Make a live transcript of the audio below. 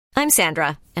I'm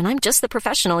Sandra, and I'm just the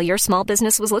professional your small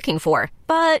business was looking for.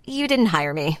 But you didn't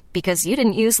hire me because you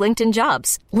didn't use LinkedIn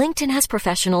Jobs. LinkedIn has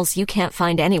professionals you can't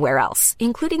find anywhere else,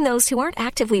 including those who aren't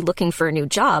actively looking for a new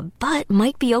job, but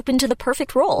might be open to the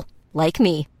perfect role, like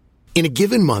me. In a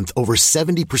given month, over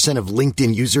 70% of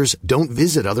LinkedIn users don't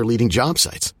visit other leading job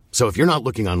sites. So if you're not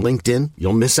looking on LinkedIn,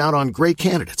 you'll miss out on great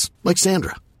candidates like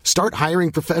Sandra. Start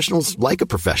hiring professionals like a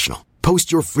professional.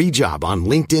 Post your free job on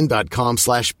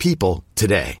linkedin.com/people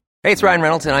today. Hey, it's Ryan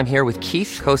Reynolds, and I'm here with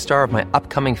Keith, co-star of my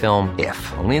upcoming film, If,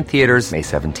 only in theaters May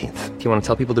 17th. Do you want to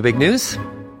tell people the big news?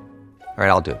 All right,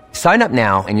 I'll do it. Sign up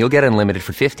now and you'll get unlimited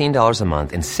for $15 a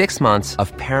month and 6 months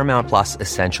of Paramount Plus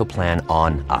Essential Plan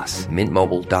on us.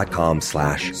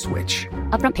 MintMobile.com/switch.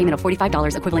 Upfront payment of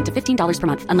 $45 equivalent to $15 per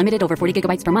month. Unlimited over 40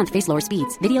 gigabytes per month. Face lower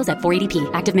speeds. Videos at 480p.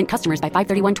 Active Mint customers by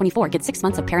 531.24 get 6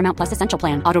 months of Paramount Plus Essential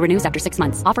Plan. Auto renews after 6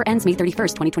 months. Offer ends May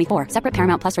 31st, 2024. Separate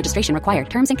Paramount Plus registration required.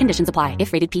 Terms and conditions apply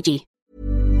if rated PG.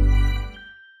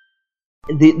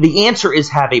 The answer is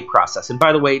have a process. And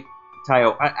by the way,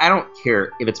 Tayo, I don't care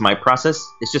if it's my process.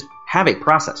 It's just have a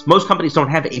process. Most companies don't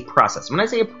have a process. When I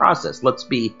say a process, let's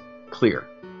be clear.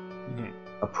 Mm-hmm.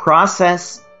 A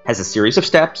process has a series of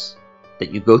steps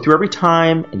that you go through every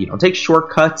time, and you don't take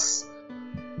shortcuts.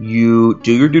 You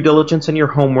do your due diligence and your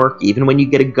homework. Even when you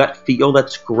get a gut feel,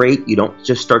 that's great. You don't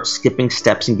just start skipping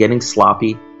steps and getting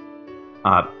sloppy.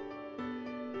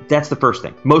 That's the first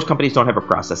thing. Most companies don't have a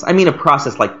process. I mean a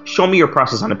process like, show me your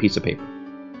process on a piece of paper.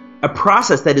 A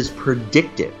process that is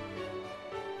predictive,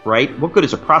 right? What good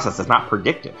is a process that's not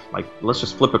predictive? Like, let's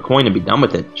just flip a coin and be done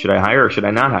with it. Should I hire or should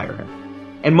I not hire him?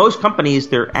 And most companies,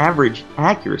 their average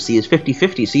accuracy is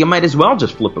 50-50, so you might as well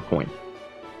just flip a coin.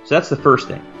 So that's the first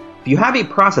thing. If you have a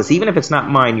process, even if it's not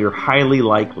mine, you're highly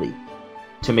likely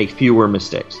to make fewer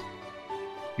mistakes.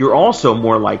 You're also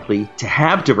more likely to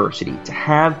have diversity, to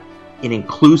have an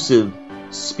inclusive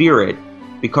spirit,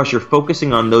 because you're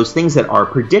focusing on those things that are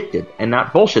predicted and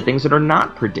not bullshit, things that are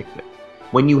not predicted.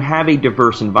 When you have a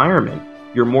diverse environment,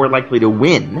 you're more likely to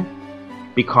win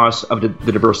because of the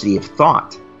diversity of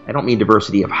thought. I don't mean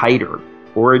diversity of height or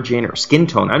origin or skin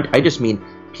tone. I just mean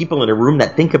people in a room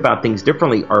that think about things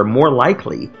differently are more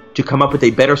likely to come up with a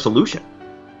better solution.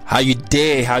 How you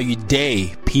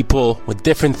day. People with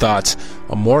different thoughts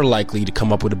are more likely to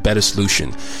come up with a better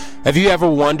solution. Have you ever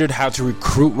wondered how to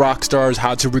recruit rock stars,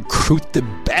 how to recruit the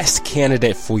best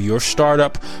candidate for your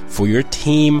startup, for your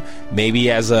team,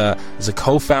 maybe as a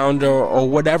co-founder or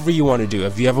whatever you want to do?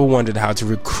 Have you ever wondered how to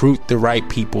recruit the right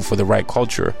people for the right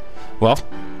culture? Well,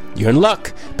 you're in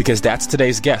luck, because that's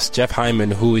today's guest, Jeff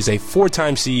Hyman, who is a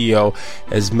 4-time CEO,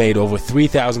 has made over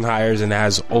 3,000 hires, and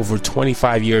has over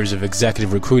 25 years of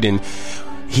executive recruiting.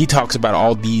 He talks about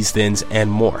all these things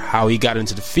and more, how he got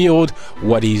into the field,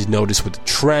 what he's noticed with the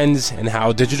trends, and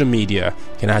how digital media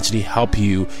can actually help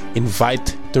you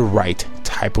invite the right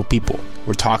type of people.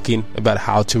 We're talking about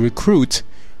how to recruit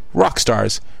rock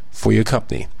stars for your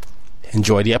company.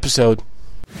 Enjoy the episode.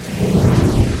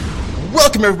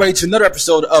 Welcome, everybody, to another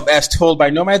episode of As Told by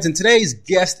Nomads, and today's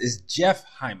guest is Jeff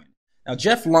Hyman. Now,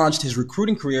 Jeff launched his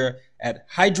recruiting career at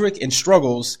Heidrick &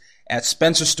 Struggles at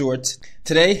Spencer Stuart.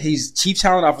 Today, he's Chief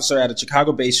Talent Officer at a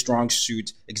Chicago-based strong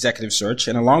suit executive search,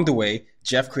 and along the way,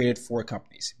 Jeff created 4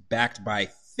 companies backed by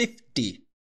 $50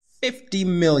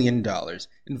 million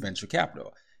in venture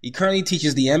capital. He currently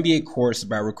teaches the MBA course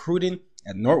about recruiting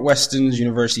at Northwestern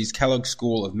University's Kellogg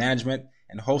School of Management,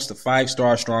 and hosts a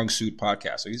 5-Star Strong Suit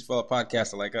podcast. So he's a fellow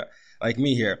podcaster like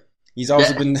me here. He's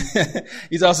also been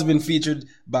featured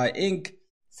by Inc.,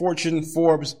 Fortune,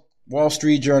 Forbes, Wall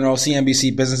Street Journal,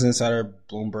 CNBC, Business Insider,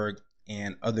 Bloomberg,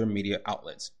 and other media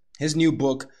outlets. His new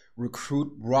book,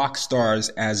 Recruit Rock Stars,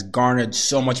 has garnered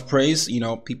so much praise. You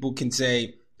know, people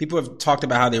have talked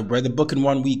about how they read the book in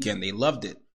one weekend. They loved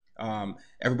it.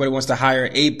 Everybody wants to hire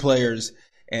A players.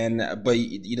 But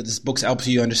this book helps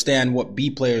you understand what B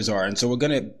players are. And so we're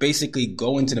going to basically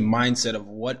go into the mindset of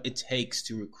what it takes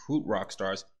to recruit rock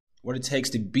stars, what it takes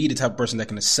to be the type of person that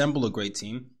can assemble a great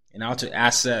team, and how to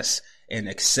assess and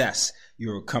access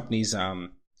your company's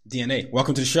DNA.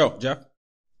 Welcome to the show, Jeff.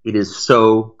 It is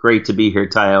so great to be here,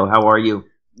 Tayo. How are you?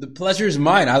 The pleasure is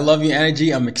mine. I love your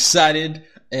energy. I'm excited,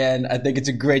 and I think it's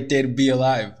a great day to be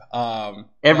alive.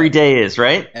 Every day is,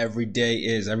 right? Every day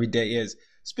is.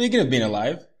 Speaking of being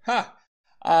alive,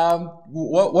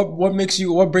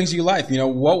 what brings you life? You know,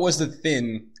 what was the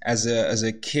thing as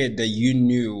a kid that you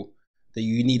knew that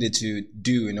you needed to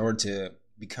do in order to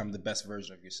become the best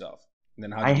version of yourself? And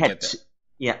then how did you get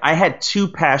there? I had 2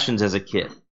 passions as a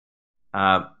kid.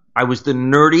 I was the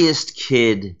nerdiest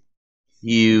kid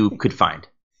you could find.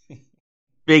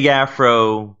 Big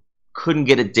afro, couldn't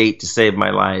get a date to save my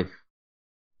life.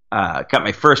 got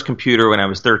my first computer when I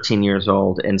was 13 years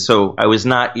old, and so I was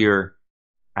not your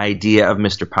idea of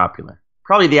Mr. Popular.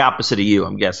 Probably the opposite of you,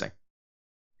 I'm guessing.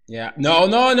 Yeah. No.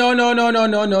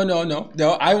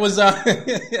 I was,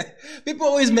 people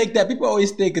always make that. People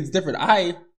always think it's different.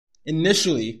 I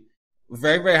initially,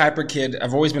 very, very hyper kid.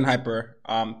 I've always been hyper.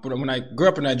 But when I grew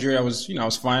up in Nigeria, I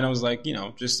was fine. I was like,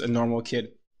 just a normal kid.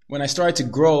 When I started to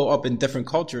grow up in different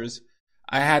cultures,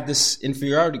 I had this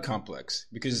inferiority complex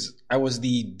because I was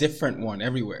the different one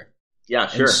everywhere. Yeah,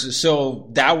 sure. So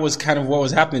that was kind of what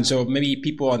was happening. So maybe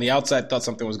people on the outside thought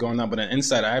something was going on, but on the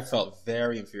inside, I felt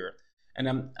very inferior.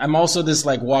 And I'm also this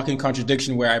like walking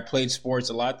contradiction where I played sports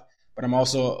a lot, but I'm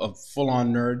also a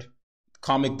full-on nerd.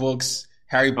 Comic books,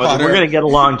 Harry Potter. We're going to get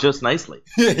along just nicely.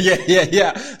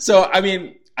 Yeah. So, I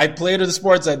mean, I played the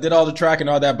sports, I did all the track and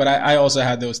all that, but I also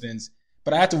had those things.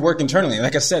 But I had to work internally.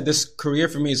 Like I said, this career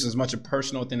for me is as much a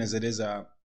personal thing as it is a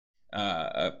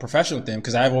professional thing,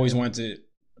 because I've always wanted to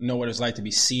know what it's like to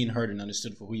be seen, heard, and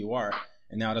understood for who you are.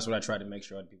 And now that's what I try to make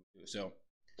sure other people do. So,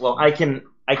 well, I can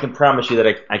promise you that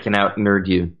I can out nerd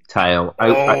you, Tayo.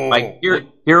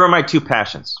 Here are my two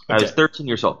passions. Okay. I was 13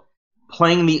 years old,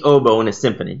 playing the oboe in a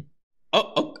symphony.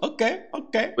 Oh, okay.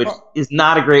 Which is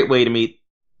not a great way to meet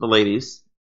the ladies.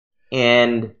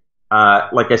 And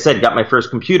like I said, got my first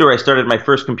computer. I started my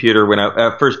first computer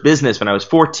first business when I was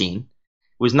 14. It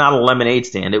was not a lemonade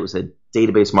stand. It was a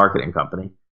database marketing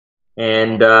company.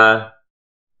 And I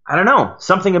don't know,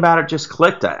 something about it just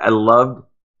clicked. I loved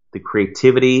the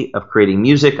creativity of creating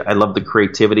music. I love the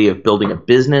creativity of building a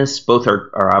business. Both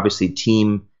are obviously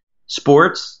team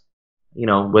sports,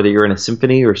 whether you're in a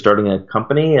symphony or starting a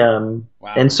company. Wow.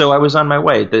 And so I was on my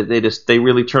way. They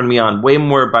really turned me on way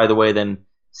more, by the way, than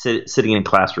sitting in a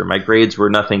classroom. My grades were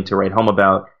nothing to write home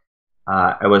about.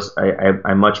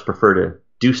 I much prefer to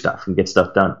do stuff and get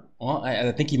stuff done. Well,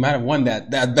 I think you might have won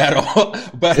that battle.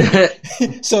 But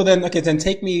so then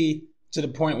take me to the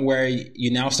point where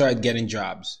you now started getting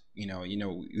jobs.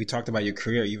 We talked about your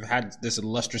career. You've had this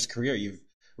illustrious career. You've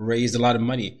raised a lot of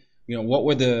money. What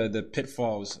were the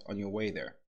pitfalls on your way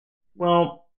there?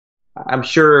 Well, I'm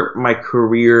sure my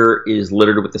career is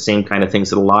littered with the same kind of things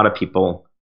that a lot of people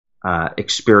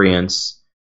experience.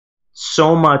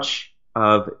 So much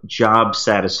of job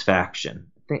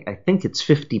satisfaction, I think it's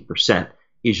 50%,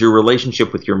 is your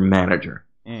relationship with your manager.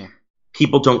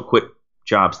 People don't quit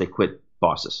jobs, they quit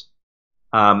bosses.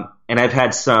 And I've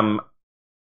had some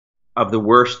of the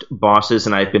worst bosses,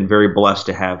 and I've been very blessed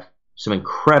to have some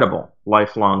incredible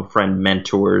lifelong friend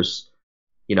mentors,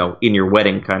 in your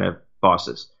wedding kind of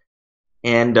bosses.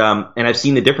 And I've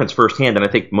seen the difference firsthand, and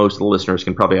I think most of the listeners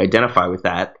can probably identify with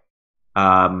that.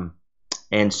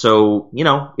 And so,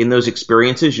 in those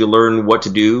experiences, you learn what to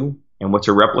do and what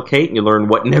to replicate, and you learn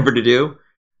what never to do.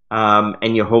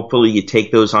 And hopefully you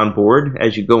take those on board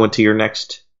as you go into your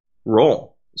next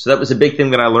role. So that was a big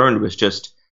thing that I learned, was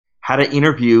just how to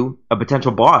interview a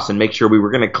potential boss and make sure we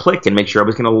were going to click and make sure I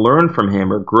was going to learn from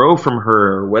him or grow from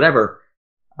her or whatever.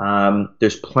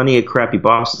 There's plenty of crappy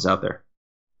bosses out there.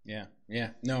 Yeah.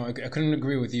 No, I couldn't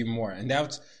agree with you more. And that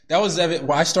was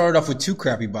well, I started off with two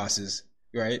crappy bosses,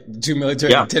 right? 2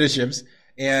 military dictatorships.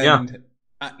 And,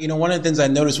 one of the things I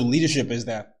noticed with leadership is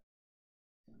that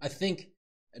I think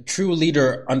a true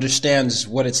leader understands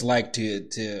what it's like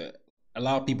to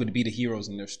allow people to be the heroes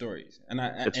in their stories.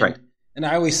 That's right. And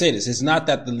I always say this, it's not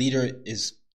that the leader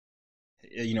is,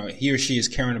 he or she is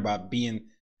caring about being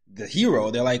the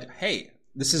hero. They're like, hey,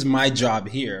 this is my job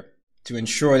here to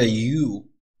ensure that you,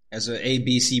 as an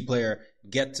ABC player,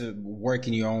 get to work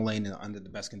in your own lane under the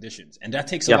best conditions. And that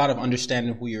takes a lot of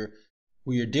understanding who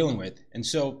you're dealing with. And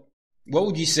so what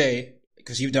would you say,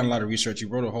 because you've done a lot of research, you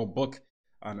wrote a whole book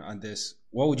on this,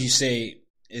 what would you say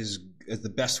is the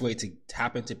best way to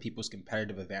tap into people's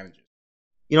competitive advantages?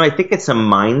 I think it's a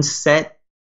mindset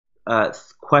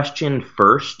question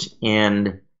first.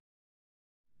 And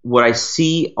what I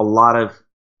see a lot of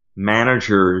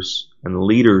managers and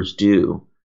leaders do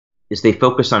is they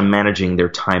focus on managing their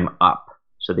time up.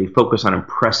 So they focus on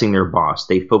impressing their boss.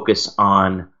 They focus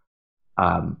on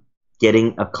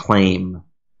getting acclaim,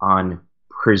 on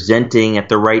presenting at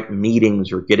the right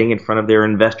meetings or getting in front of their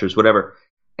investors, whatever.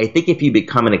 I think if you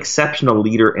become an exceptional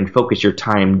leader and focus your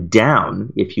time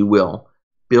down, if you will,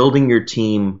 building your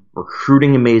team,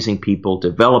 recruiting amazing people,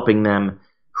 developing them,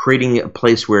 creating a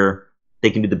place where they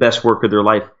can do the best work of their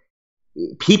life,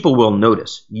 people will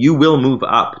notice. You will move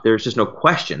up. There's just no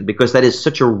question, because that is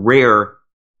such a rare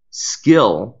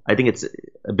skill. I think it's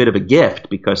a bit of a gift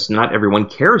because not everyone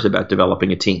cares about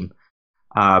developing a team.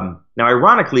 Now,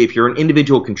 ironically, if you're an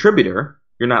individual contributor,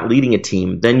 you're not leading a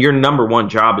team, then your number one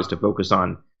job is to focus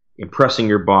on impressing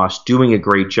your boss, doing a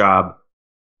great job,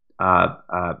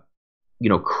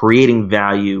 creating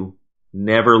value,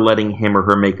 never letting him or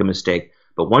her make a mistake.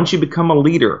 But once you become a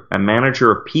leader, a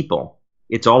manager of people,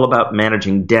 it's all about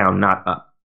managing down, not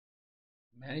up.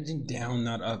 Managing down,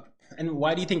 not up. And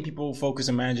why do you think people focus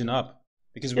on managing up?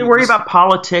 Because they worry about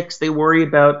politics. They worry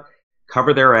about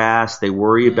cover their ass. They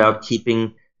worry about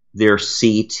keeping their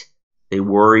seat. They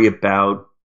worry about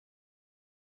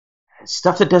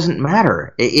stuff that doesn't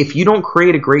matter. If you don't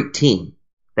create a great team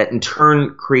that in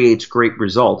turn creates great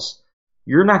results,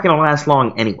 you're not going to last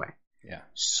long anyway. Yeah.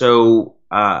 So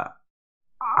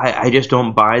I just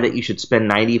don't buy that you should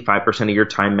spend 95% of your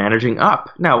time managing up.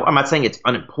 Now, I'm not saying it's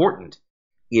unimportant,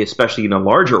 especially in a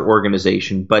larger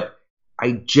organization, but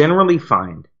I generally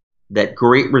find that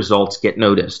great results get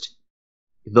noticed.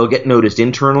 They'll get noticed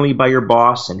internally by your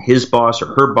boss and his boss or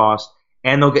her boss,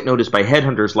 and they'll get noticed by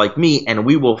headhunters like me, and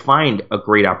we will find a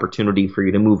great opportunity for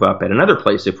you to move up at another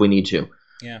place if we need to.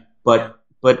 Yeah. But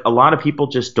a lot of people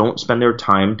just don't spend their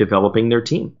time developing their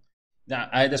team.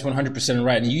 That's 100%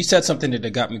 right. And you said something that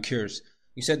got me curious.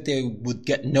 You said they would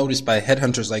get noticed by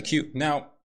headhunters like you. Now,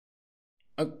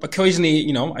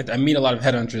 occasionally, I meet a lot of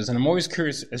headhunters, and I'm always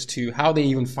curious as to how they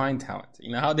even find talent.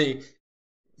 How they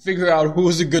figure out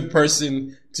who's a good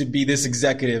person to be this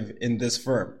executive in this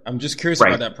firm. I'm just curious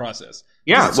about that process.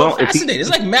 Yeah, it's so fascinating.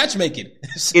 It's like matchmaking.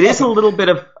 It is a little bit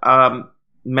of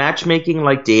matchmaking,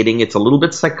 like dating. It's a little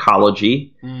bit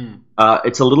psychology.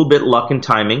 It's a little bit luck and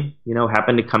timing.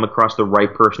 Happen to come across the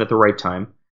right person at the right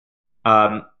time.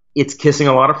 It's kissing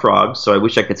a lot of frogs. So I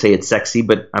wish I could say it's sexy,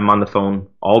 but I'm on the phone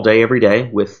all day, every day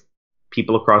with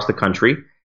people across the country.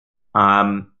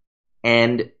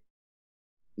 And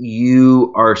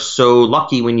you are so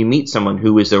lucky when you meet someone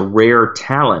who is a rare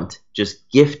talent, just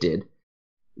gifted.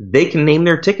 They can name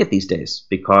their ticket these days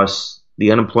because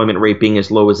the unemployment rate being as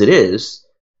low as it is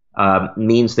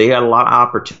means they had a lot of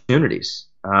opportunities.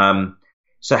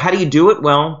 So how do you do it?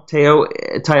 Well,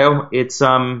 Tayo,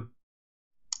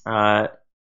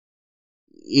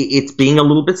 it's being a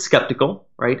little bit skeptical,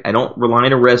 right? I don't rely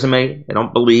on a resume. I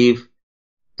don't believe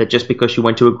that just because you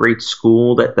went to a great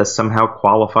school that somehow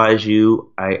qualifies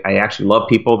you. I actually love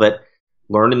people that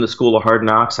learned in the school of hard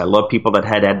knocks. I love people that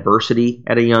had adversity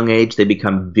at a young age. They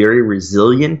become very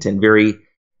resilient and very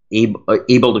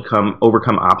able to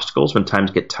overcome obstacles when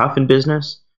times get tough in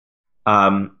business.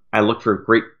 I look for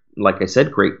great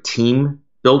team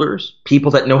builders,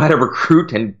 people that know how to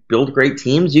recruit and build great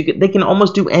teams. They can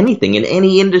almost do anything in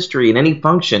any industry, in any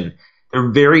function.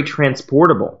 They're very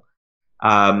transportable.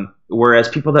 Whereas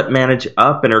people that manage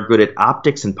up and are good at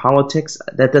optics and politics,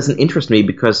 that doesn't interest me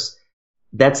because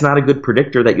that's not a good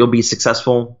predictor that you'll be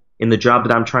successful in the job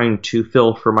that I'm trying to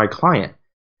fill for my client.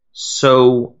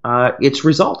 So it's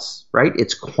results, right?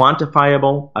 It's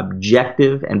quantifiable,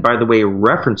 objective, and by the way,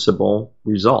 referenceable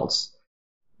results.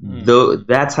 Though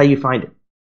that's how you find it.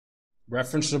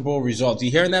 Referenceable results.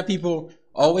 You hearing that, people?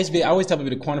 I always tell people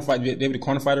to be able to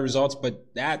quantify the results,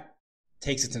 but that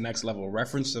takes it to the next level.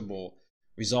 Referenceable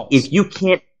results. If you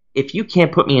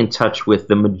can't put me in touch with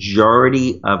the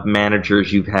majority of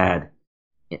managers you've had,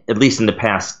 at least in the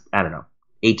past,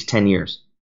 8 to 10 years,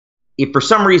 if for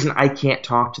some reason I can't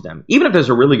talk to them, even if there's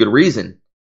a really good reason,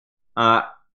 and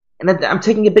I'm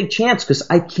taking a big chance because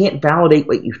I can't validate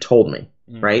what you've told me,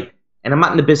 right? And I'm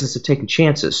not in the business of taking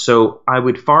chances. So I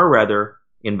would far rather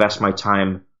invest my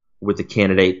time with a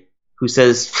candidate who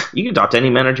says, you can talk to any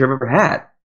manager I've ever had.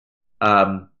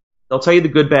 They'll tell you the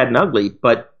good, bad, and ugly,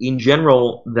 but in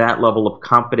general, that level of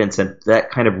confidence and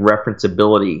that kind of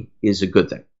referenceability is a good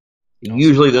thing. Awesome.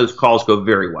 Usually those calls go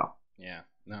very well. Yeah,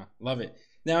 no, love it.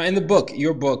 Now, in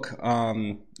your book,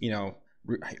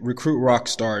 Recruit Rock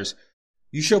Stars,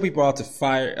 you show people how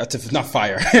to not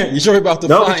fire. You show people how to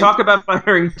find. No, we talk about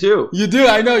firing too. You do,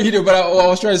 I know you do, but I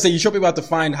was trying to say you show people how to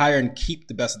find, hire, and keep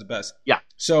the best of the best. Yeah.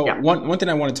 So one thing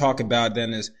I want to talk about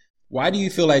then is, why do you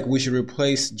feel like we should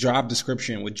replace job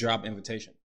description with job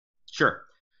invitation? Sure.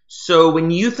 So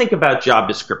when you think about job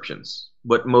descriptions,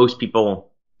 what most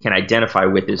people can identify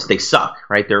with is they suck,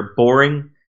 right? They're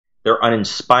boring. They're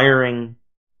uninspiring.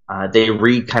 They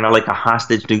read kind of like a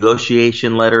hostage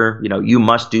negotiation letter. You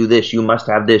must do this. You must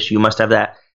have this. You must have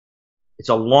that. It's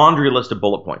a laundry list of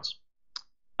bullet points.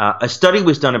 A study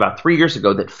was done about 3 years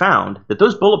ago that found that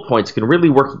those bullet points can really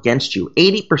work against you.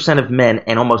 80% of men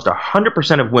and almost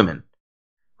 100% of women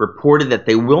reported that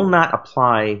they will not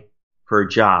apply for a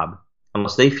job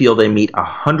unless they feel they meet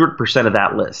 100% of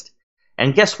that list.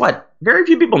 And guess what? Very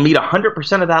few people meet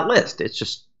 100% of that list. It's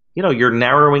just, you're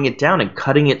narrowing it down and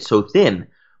cutting it so thin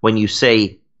when you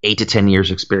say 8 to 10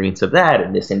 years experience of that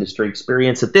and this industry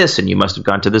experience at this, and you must have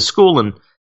gone to this school, and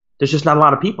there's just not a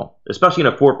lot of people, especially in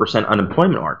a 4%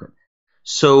 unemployment market.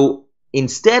 So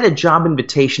instead, a job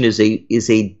invitation is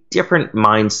a different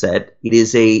mindset. It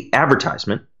is a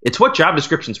advertisement. It's what job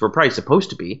descriptions were probably supposed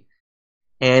to be.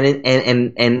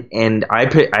 And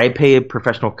I pay a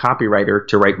professional copywriter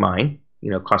to write mine.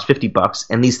 It costs $50,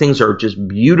 and these things are just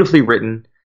beautifully written.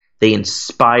 They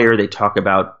inspire. They talk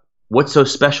about what's so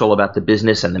special about the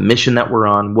business and the mission that we're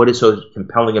on. What is so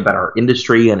compelling about our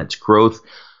industry and its growth?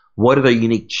 What are the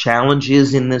unique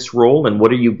challenges in this role, and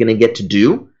what are you going to get to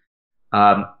do?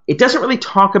 It doesn't really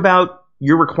talk about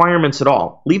your requirements at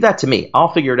all. Leave that to me.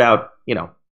 I'll figure it out.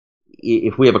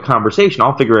 If we have a conversation,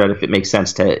 I'll figure out if it makes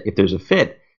sense if there's a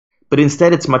fit. But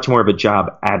instead, it's much more of a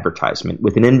job advertisement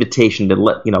with an invitation to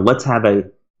let's have a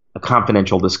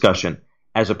confidential discussion,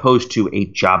 as opposed to a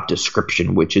job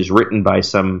description, which is written by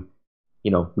some,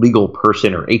 legal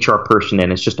person or HR person,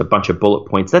 and it's just a bunch of bullet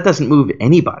points. That doesn't move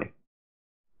anybody.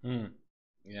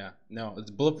 Yeah, no,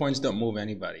 the bullet points don't move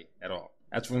anybody at all.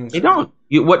 That's when they don't.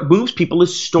 What moves people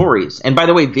is stories. And by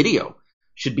the way, video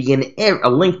should be in a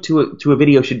link to a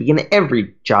video should be in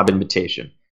every job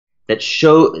invitation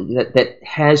that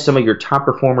has some of your top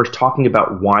performers talking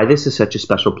about why this is such a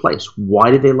special place.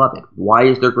 Why did they love it? Why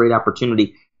is there great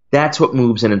opportunity? That's what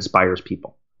moves and inspires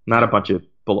people, not a bunch of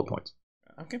bullet points.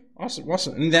 Okay, awesome.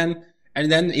 And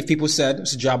then if people said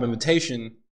it's a job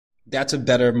invitation, that's a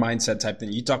better mindset type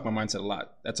thing. You talk about mindset a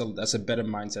lot. That's a better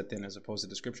mindset than as opposed to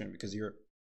description, because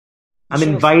I'm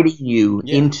inviting you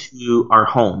into our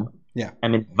home. Yeah.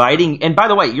 I'm inviting, and by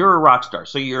the way, you're a rock star,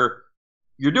 so you're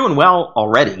doing well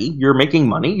already. You're making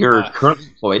money. You're currently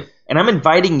employed, and I'm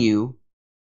inviting you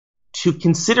to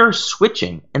consider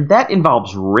switching, and that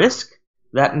involves risk.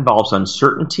 That involves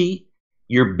uncertainty.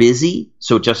 You're busy,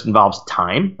 so it just involves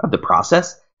time of the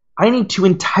process. I need to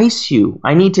entice you.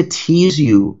 I need to tease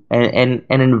you and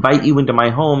invite you into my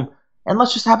home, and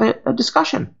let's just have a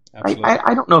discussion.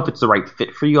 I don't know if it's the right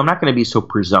fit for you. I'm not going to be so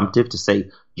presumptive to say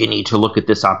you need to look at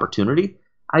this opportunity.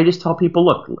 I just tell people,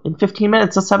 look, in 15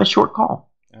 minutes, let's have a short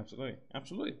call.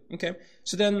 Absolutely. Okay.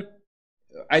 So then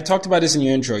I talked about this in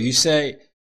your intro. You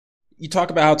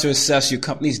talk about how to assess your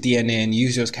company's DNA and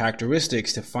use those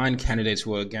characteristics to find candidates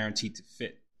who are guaranteed to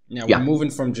fit. Now, we're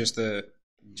moving from just the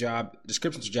job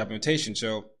description to job invitation.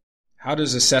 So how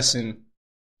does assessing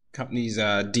company's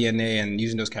DNA and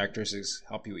using those characteristics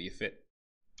help you with your fit?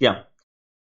 Yeah.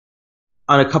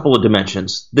 On a couple of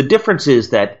dimensions. The difference is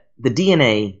that the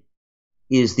DNA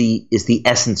is the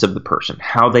essence of the person,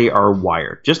 how they are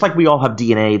wired. Just like we all have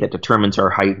DNA that determines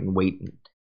our height and weight and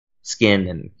skin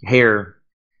and hair,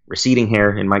 receding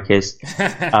hair in my case.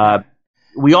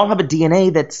 We all have a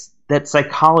DNA that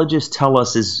psychologists tell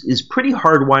us is pretty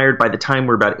hardwired by the time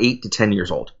we're about 8 to 10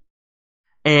 years old.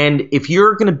 And if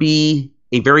you're going to be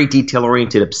a very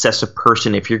detail-oriented, obsessive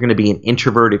person, if you're going to be an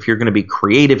introvert, if you're going to be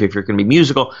creative, if you're going to be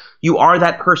musical, you are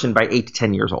that person by 8 to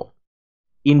 10 years old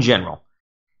in general.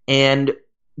 And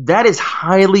that is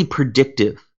highly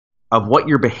predictive of what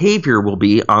your behavior will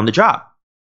be on the job.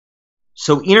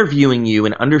 So interviewing you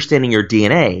and understanding your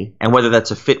DNA, and whether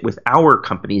that's a fit with our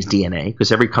company's DNA,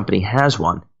 because every company has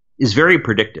one, is very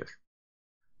predictive.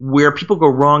 Where people go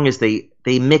wrong is they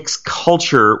mix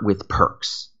culture with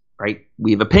perks, right?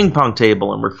 We have a ping pong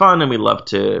table and we're fun and we love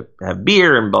to have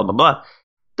beer and blah, blah, blah.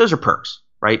 Those are perks,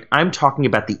 right? I'm talking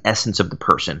about the essence of the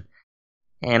person.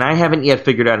 And I haven't yet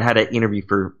figured out how to interview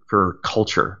for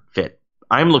culture fit.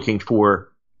 I'm looking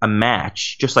for a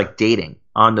match, just like dating,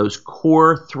 on those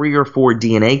core 3 or 4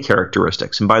 DNA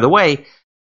characteristics. And by the way,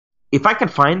 if I can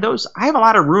find those, I have a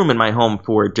lot of room in my home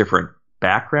for different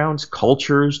backgrounds,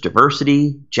 cultures,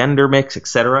 diversity, gender mix,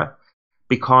 etc.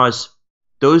 Because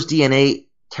those DNA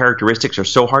characteristics are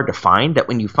so hard to find that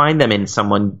when you find them in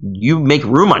someone, you make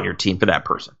room on your team for that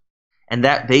person. And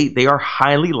that they are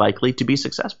highly likely to be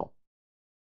successful.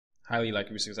 Highly likely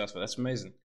to be successful. That's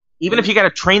amazing. Even if you got to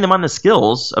train them on the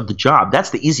skills of the job, that's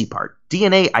the easy part.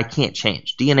 DNA, I can't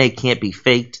change. DNA can't be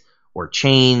faked or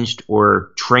changed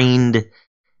or trained.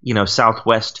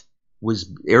 Southwest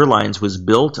Airlines was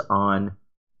built on,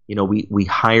 we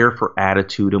hire for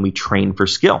attitude and we train for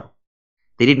skill.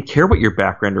 They didn't care what your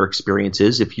background or experience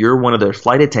is. If you're one of their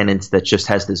flight attendants that just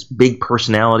has this big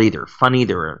personality, they're funny,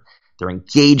 they're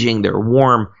engaging, they're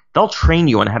warm, they'll train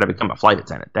you on how to become a flight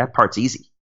attendant. That part's easy.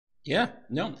 Yeah,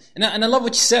 no, and I love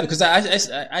what you said, because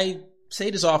I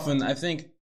say this often. I think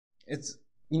it's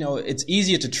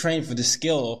easier to train for the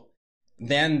skill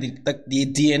than the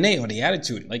DNA or the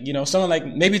attitude.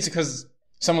 Maybe it's because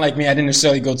someone like me, I didn't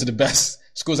necessarily go to the best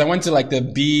schools. I went to like the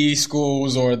B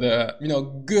schools or the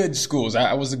good schools.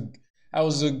 I got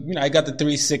the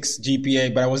 3.6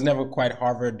 GPA, but I was never quite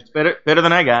Harvard. Better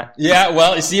than I got. Yeah,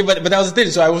 well, you see, but that was the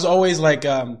thing. So I was always like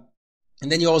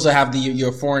And then you also have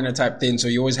your foreigner type thing. So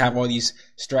you always have all these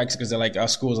strikes because they're like, our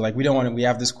schools are like, we don't want it. We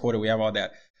have this quota. We have all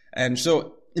that. And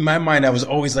so in my mind, I was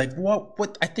always like,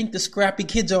 what? I think the scrappy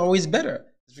kids are always better.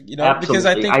 You know, Absolutely. because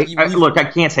I think look, I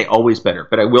can't say always better,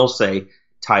 but I will say,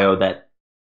 Tayo, that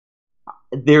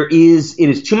it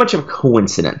is too much of a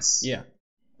coincidence. Yeah.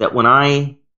 That when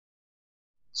I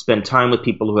spend time with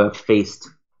people who have faced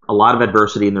a lot of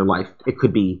adversity in their life, it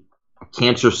could be a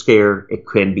cancer scare, it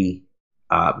can be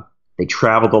they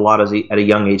traveled a lot at a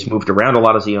young age, moved around a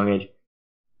lot as a young age.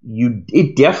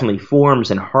 It definitely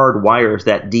forms and hardwires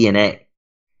that DNA.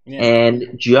 Yeah.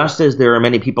 And just as there are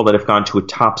many people that have gone to a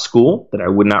top school that I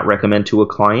would not recommend to a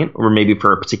client, or maybe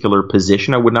for a particular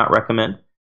position I would not recommend,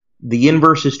 the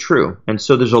inverse is true. And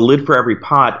so there's a lid for every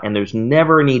pot, and there's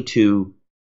never a need to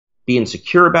be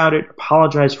insecure about it,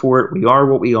 apologize for it. We are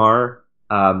what we are.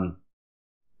 And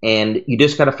you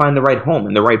just got to find the right home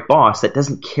and the right boss that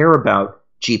doesn't care about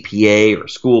GPA or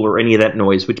school or any of that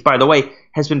noise, which, by the way,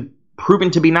 has been proven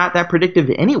to be not that predictive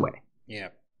anyway. Yeah,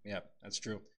 that's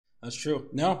true. That's true.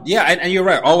 No, yeah, and you're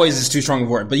right. Always is too strong a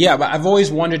word. But yeah, but I've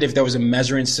always wondered if there was a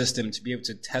measuring system to be able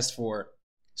to test for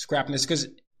scrappiness because,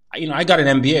 I got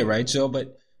an MBA, right? So,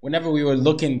 but whenever we were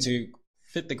looking to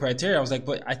fit the criteria, I was like,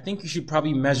 but I think you should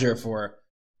probably measure for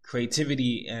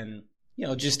creativity and,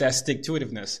 just that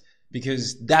stick-to-itiveness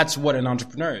because that's what an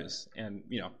entrepreneur is. And,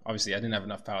 obviously I didn't have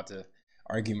enough power to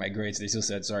argue my grades. They still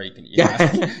said, sorry,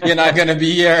 you're not going to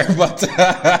be here, but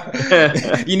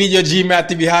you need your GMAT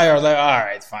to be higher. I was like, all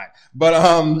right, fine. But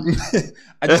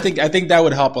I think that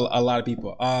would help a lot of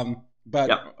people.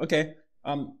 Okay.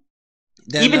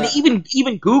 Then,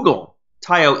 even Google,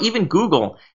 Tayo, even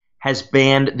Google has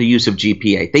banned the use of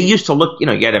GPA. They used to look, you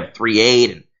had to have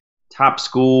 3.8 and top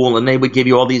school, and they would give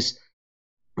you all these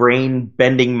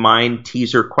brain-bending mind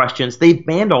teaser questions. They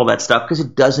banned all that stuff because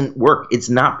it doesn't work. It's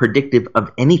not predictive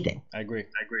of anything. I agree.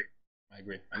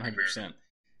 100%.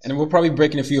 And we're probably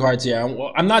breaking a few hearts here.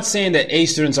 I'm not saying that A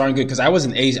students aren't good because I was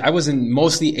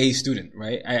mostly A student,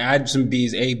 right? I had some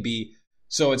B's, A, B.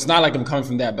 So it's not like I'm coming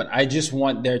from that, but I just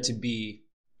want there to be,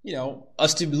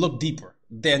 us to look deeper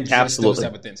than just those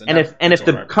type of things. And if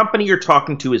the company you're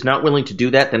talking to is not willing to do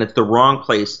that, then it's the wrong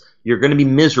place. You're going to be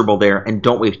miserable there, and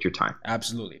don't waste your time.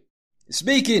 Absolutely.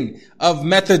 Speaking of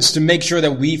methods to make sure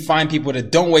that we find people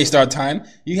that don't waste our time,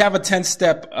 you have a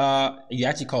 10-step, you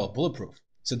actually call it bulletproof.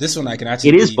 So this one I can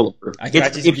actually... It is bulletproof.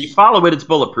 If you follow it, it's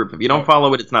bulletproof. If you don't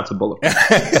follow it, it's not so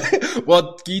bulletproof.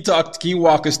 Well, can you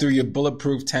walk us through your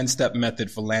bulletproof 10-step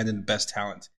method for landing the best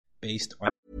talent based on...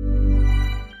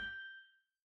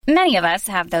 Many of us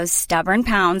have those stubborn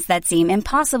pounds that seem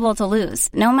impossible to lose,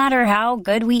 no matter how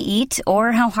good we eat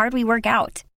or how hard we work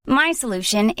out. My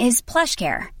solution is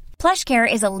PlushCare.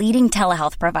 PlushCare is a leading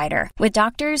telehealth provider with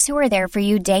doctors who are there for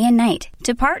you day and night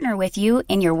to partner with you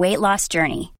in your weight loss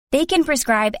journey. They can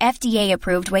prescribe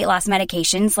FDA-approved weight loss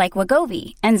medications like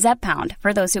Wegovy and Zepbound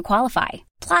for those who qualify.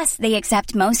 Plus, they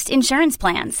accept most insurance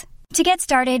plans. To get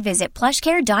started, visit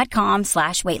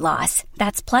plushcare.com/weightloss.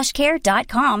 That's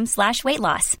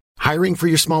plushcare.com/weightloss. Hiring for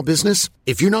your small business?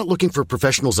 If you're not looking for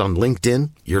professionals on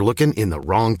LinkedIn, you're looking in the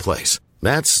wrong place.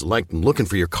 That's like looking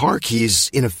for your car keys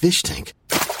in a fish tank.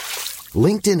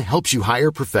 LinkedIn helps you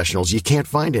hire professionals you can't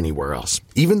find anywhere else,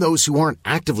 even those who aren't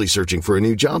actively searching for a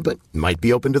new job but might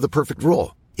be open to the perfect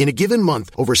role. In a given month,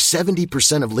 over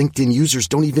 70% of LinkedIn users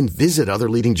don't even visit other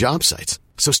leading job sites.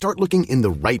 So start looking in the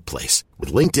right place.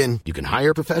 With LinkedIn, you can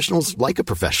hire professionals like a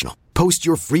professional. Post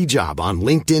your free job on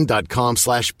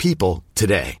linkedin.com/people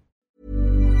today.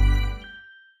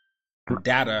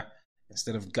 Data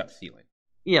instead of gut feeling.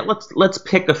 Yeah, let's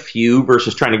pick a few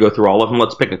versus trying to go through all of them.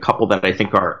 Let's pick a couple that I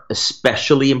think are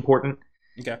especially important.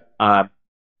 Okay.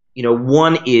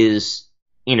 One is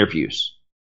interviews.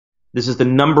 This is the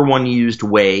number one used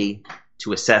way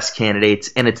to assess candidates,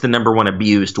 and it's the number one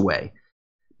abused way.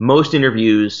 Most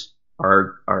interviews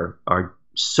are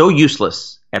so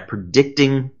useless at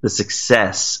predicting the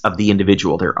success of the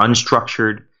individual. They're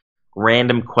unstructured,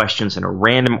 random questions in a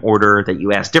random order that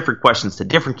you ask different questions to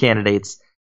different candidates,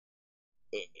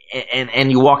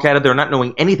 and you walk out of there not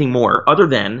knowing anything more other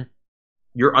than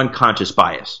your unconscious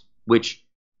bias, which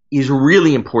is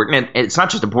really important. And it's not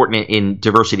just important in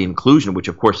diversity and inclusion, which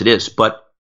of course it is, but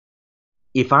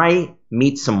if I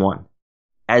meet someone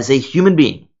as a human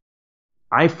being,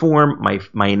 I form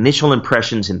my initial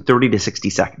impressions in 30 to 60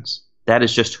 seconds. That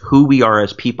is just who we are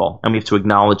as people, and we have to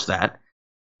acknowledge that.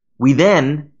 We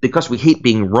then, because we hate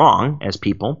being wrong as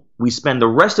people, we spend the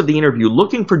rest of the interview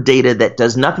looking for data that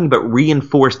does nothing but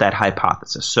reinforce that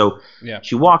hypothesis. So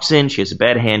She walks in, she has a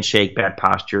bad handshake, bad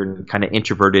posture, and kind of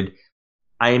introverted.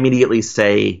 I immediately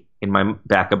say in my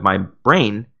back of my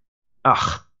brain,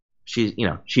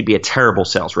 she'd be a terrible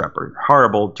sales rep or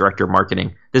horrible director of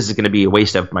marketing. This is going to be a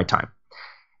waste of my time.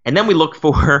 And then we look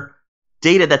for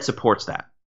data that supports that.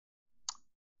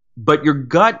 But your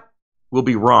gut will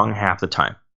be wrong half the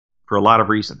time for a lot of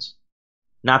reasons.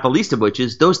 Not the least of which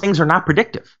is those things are not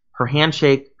predictive. Her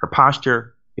handshake, her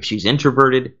posture, if she's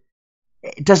introverted,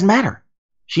 it doesn't matter.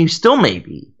 She still may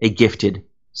be a gifted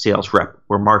sales rep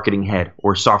or marketing head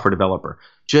or software developer.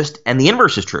 And the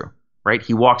inverse is true, right?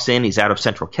 He walks in, he's out of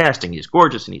central casting, he's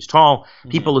gorgeous and he's tall. Mm-hmm.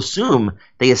 People assume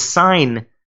they assign,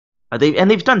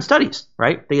 they've done studies,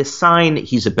 right? They assign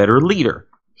he's a better leader.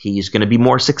 He's going to be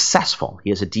more successful. He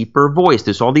has a deeper voice.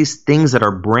 There's all these things that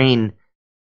our brain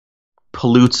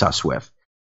pollutes us with.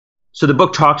 So the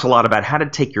book talks a lot about how to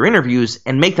take your interviews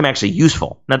and make them actually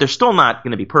useful. Now, they're still not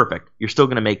going to be perfect. You're still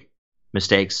going to make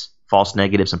mistakes, false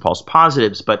negatives and false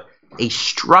positives, but a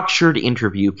structured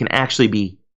interview can actually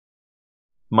be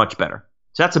much better.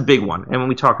 So that's a big one. And when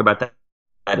we talk about that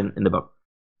in the book.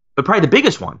 But probably the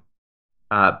biggest one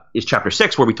is chapter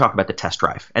 6, where we talk about the test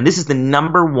drive. And this is the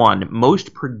number one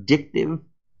most predictive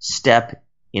step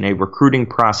in a recruiting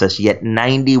process, yet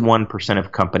 91%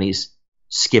 of companies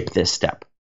skip this step.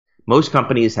 Most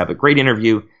companies have a great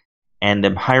interview, and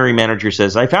the hiring manager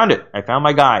says, I found it. I found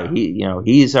my guy.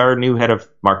 He's our new head of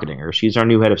marketing, or she's our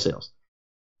new head of sales.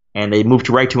 And they move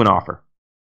right to an offer.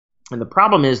 And the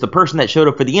problem is the person that showed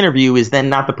up for the interview is then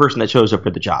not the person that shows up for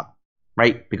the job,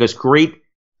 right? Because great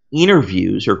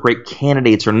interviews or great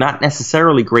candidates are not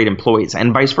necessarily great employees,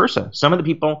 and vice versa. Some of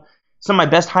my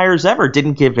best hires ever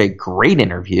didn't give a great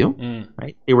interview,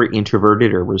 right? They were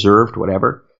introverted or reserved,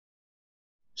 whatever.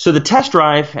 So the test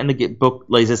drive, and the book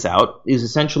lays this out, is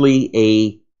essentially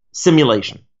a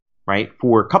simulation, right?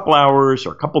 For a couple hours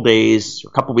or a couple days or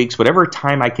a couple weeks, whatever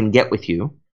time I can get with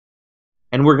you.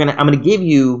 And I'm going to give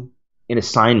you an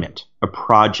assignment, a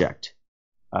project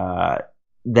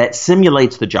that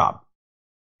simulates the job.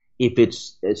 If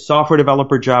it's a software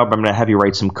developer job, I'm going to have you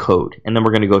write some code, and then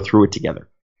we're going to go through it together.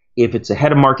 If it's a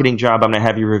head of marketing job, I'm going to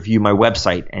have you review my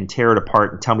website and tear it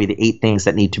apart and tell me the 8 things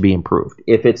that need to be improved.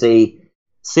 If it's a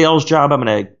sales job, I'm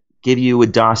going to give you a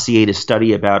dossier to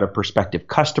study about a prospective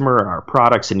customer and our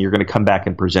products, and you're going to come back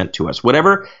and present to us.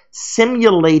 Whatever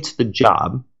simulates the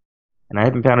job, and I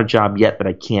haven't found a job yet that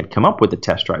I can't come up with a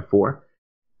test drive for,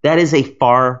 that is a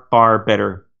far, far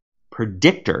better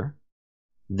predictor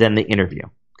than the interview.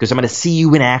 Because I'm going to see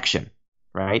you in action,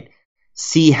 right?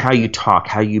 See how you talk,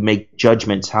 how you make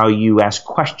judgments, how you ask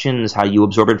questions, how you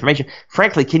absorb information.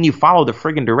 Frankly, can you follow the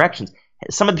friggin' directions?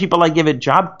 Some of the people I give a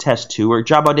job test to or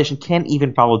job audition can't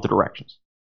even follow the directions.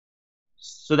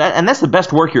 That's the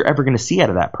best work you're ever going to see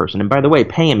out of that person. And by the way,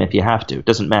 pay him if you have to. It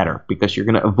doesn't matter, because you're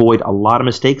going to avoid a lot of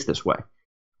mistakes this way.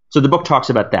 So the book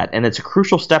talks about that, and it's a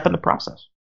crucial step in the process.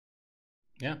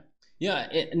 Yeah. Yeah,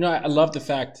 I love the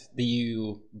fact that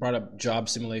you brought up job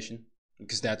simulation,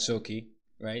 because that's so key,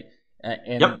 right?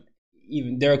 And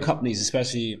even there are companies,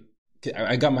 especially,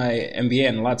 I got my MBA,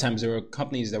 and a lot of times there were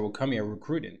companies that would come here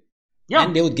recruiting. Yeah.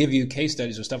 And they would give you case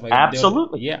studies or stuff like that.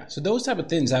 Absolutely. Yeah. So those type of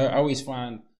things I always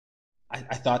find, I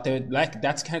thought they would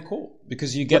that's kind of cool,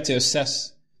 because you get to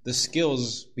assess the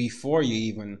skills before you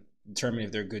even determine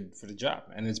if they're good for the job.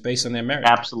 And it's based on their merit.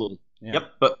 Absolutely. Yeah. Yep.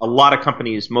 But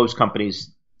most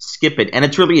companies skip it. And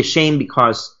it's really a shame,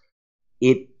 because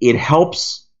it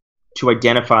helps to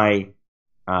identify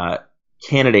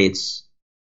candidates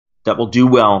that will do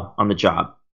well on the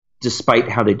job, despite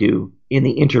how they do in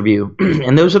the interview.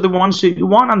 And those are the ones who you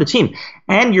want on the team.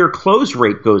 And your close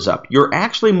rate goes up. You're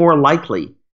actually more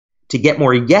likely to get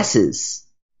more yeses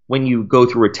when you go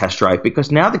through a test drive,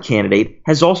 because now the candidate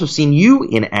has also seen you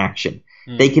in action.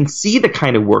 They can see the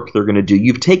kind of work they're going to do.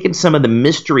 You've taken some of the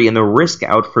mystery and the risk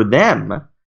out for them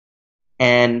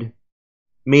and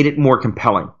made it more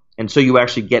compelling. And so you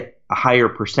actually get a higher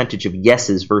percentage of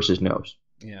yeses versus nos.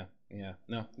 Yeah.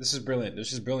 No, this is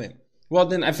brilliant. Well,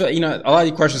 then I feel, a lot of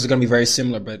your questions are going to be very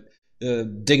similar, but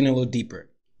digging a little deeper.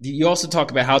 You also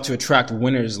talk about how to attract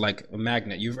winners like a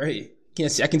magnet.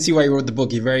 I can see why you wrote the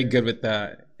book. You're very good with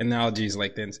analogies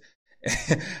like things,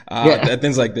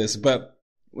 things like this. But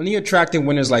when you're attracting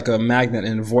winners like a magnet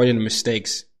and avoiding the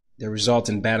mistakes that result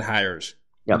in bad hires,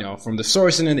 from the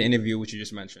sourcing and the interview, which you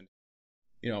just mentioned,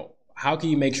 how can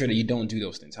you make sure that you don't do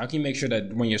those things? How can you make sure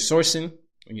that when you're sourcing,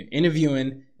 when you're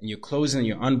interviewing, and you're closing, and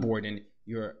you're onboarding,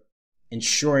 you're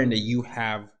ensuring that you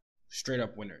have straight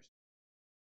up winners?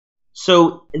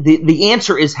 So the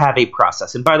answer is have a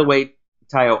process. And by the way,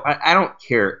 Tayo, I don't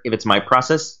care if it's my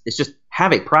process. It's just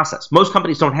have a process. Most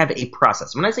companies don't have a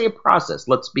process. When I say a process,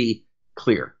 let's be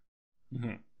clear.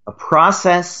 Mm-hmm. A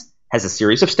process has a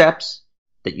series of steps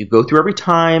that you go through every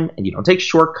time, and you don't take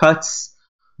shortcuts.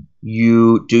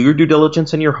 You do your due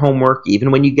diligence and your homework.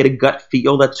 Even when you get a gut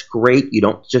feel, that's great. You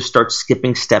don't just start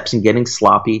skipping steps and getting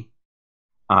sloppy.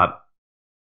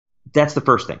 That's the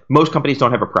first thing. Most companies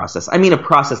don't have a process. I mean a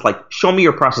process like, show me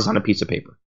your process on a piece of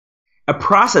paper. A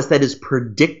process that is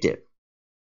predictive,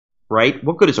 right?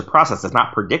 What good is a process that's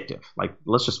not predictive? Like,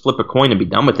 let's just flip a coin and be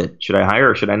done with it. Should I hire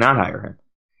or should I not hire him?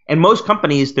 And most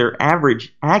companies, their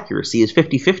average accuracy is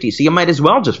 50-50, so you might as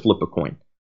well just flip a coin.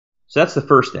 So that's the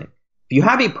first thing. If you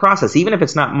have a process, even if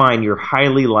it's not mine, you're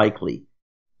highly likely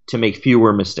to make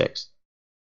fewer mistakes.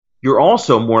 You're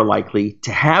also more likely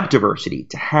to have diversity,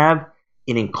 to have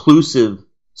an inclusive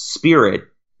spirit,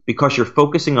 because you're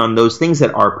focusing on those things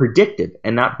that are predictive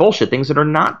and not bullshit, things that are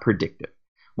not predictive.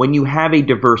 When you have a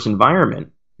diverse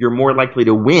environment, you're more likely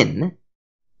to win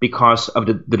because of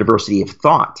the diversity of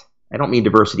thought. I don't mean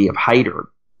diversity of height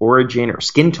or origin or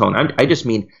skin tone. I just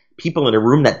mean people in a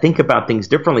room that think about things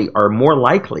differently are more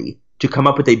likely to come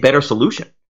up with a better solution.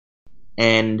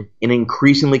 And in an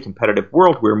increasingly competitive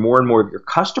world where more and more of your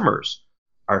customers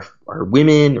are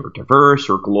women or diverse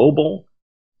or global,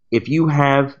 if you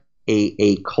have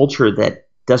a culture that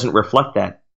doesn't reflect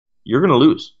that, you're going to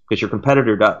lose because your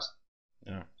competitor does.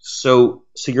 Yeah. So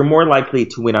you're more likely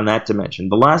to win on that dimension.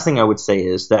 The last thing I would say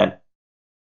is that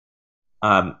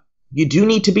you do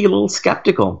need to be a little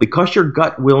skeptical because your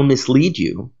gut will mislead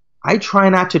you. I try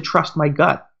not to trust my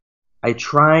gut. I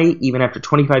try, even after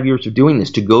 25 years of doing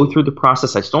this, to go through the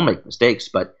process. I still make mistakes,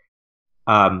 but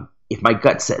if my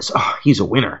gut says, oh, he's a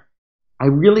winner, I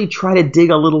really try to dig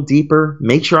a little deeper,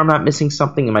 make sure I'm not missing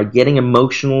something. Am I getting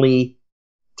emotionally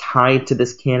tied to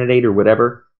this candidate or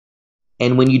whatever?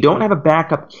 And when you don't have a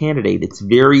backup candidate, it's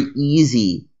very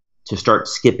easy to start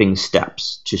skipping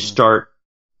steps, to start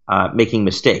making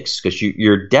mistakes because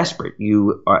you're desperate.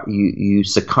 You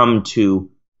succumb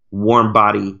to warm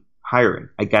body hiring.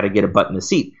 I got to get a butt in the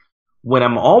seat. When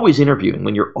I'm always interviewing,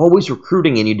 when you're always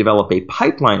recruiting and you develop a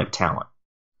pipeline of talent,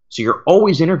 so you're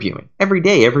always interviewing every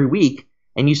day, every week,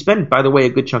 and you spend, by the way, a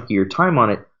good chunk of your time on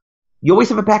it, you always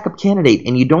have a backup candidate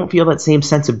and you don't feel that same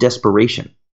sense of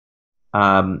desperation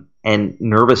and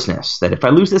nervousness that if I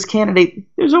lose this candidate,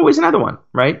 there's always another one,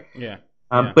 right? Yeah.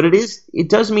 But it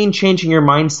does mean changing your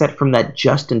mindset from that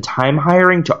just-in-time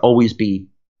hiring to always be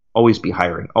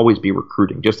hiring, always be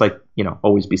recruiting, just like,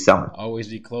 always be selling. Always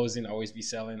be closing, always be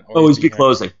selling. Always be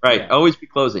closing, right. Yeah. Always be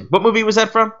closing. What movie was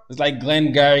that from? It's like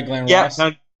Glengarry Glen Ross.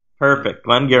 Yeah, perfect.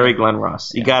 Glengarry Glen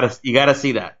Ross. You gotta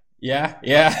see that.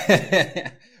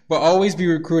 Yeah. But always be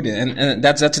recruiting. And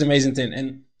that's an amazing thing.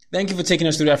 And thank you for taking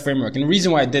us through that framework. And the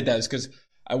reason why I did that is because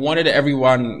I wanted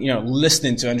everyone,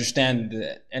 listening to understand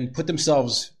and put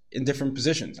themselves in different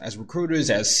positions as recruiters,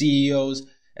 as CEOs,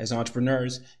 as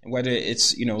entrepreneurs, and whether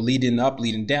it's, leading up,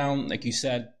 leading down, like you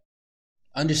said,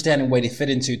 understanding where they fit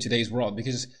into today's world.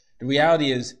 Because the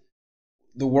reality is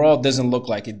the world doesn't look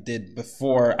like it did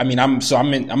before. I mean, I'm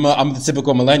the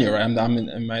typical millennial, right? I'm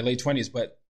in my late 20s,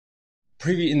 but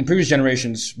in the previous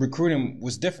generations, recruiting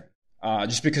was different,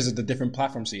 just because of the different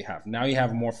platforms that you have. Now you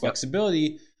have more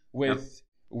flexibility with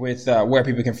where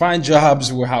people can find jobs,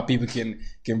 how people can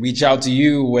reach out to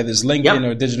you, whether it's LinkedIn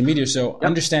or digital media. So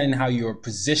understanding how you're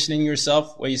positioning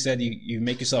yourself, where you said you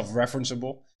make yourself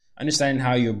referenceable, understanding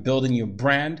how you're building your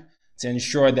brand to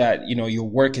ensure that, your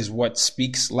work is what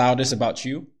speaks loudest about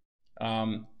you,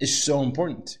 is so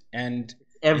important. And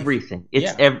everything.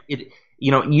 It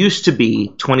used to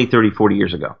be 20, 30, 40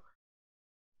 years ago.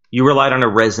 You relied on a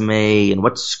resume and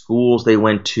what schools they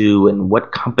went to and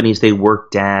what companies they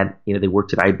worked at. They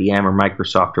worked at IBM or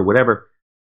Microsoft or whatever.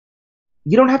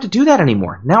 You don't have to do that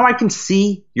anymore. Now I can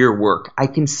see your work. I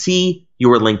can see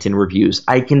your LinkedIn reviews.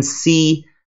 I can see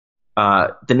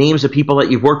the names of people that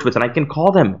you've worked with, and I can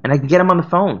call them and I can get them on the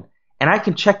phone. And I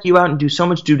can check you out and do so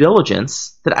much due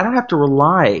diligence that I don't have to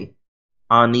rely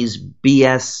on these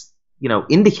BS,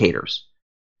 indicators.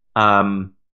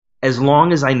 As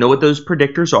long as I know what those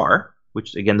predictors are,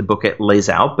 which, again, the book lays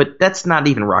out, but that's not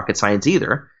even rocket science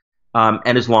either,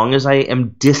 and as long as I am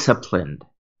disciplined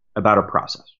about a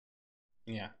process.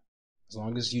 Yeah. As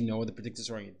long as you know what the predictors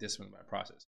are and you're disciplined about a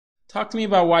process. Talk to me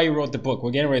about why you wrote the book.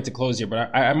 We're getting ready to close here, but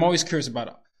I'm always curious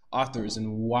about authors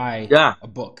and why a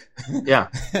book. Yeah.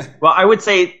 Well, I would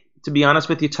say, to be honest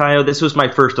with you, Tayo, this was my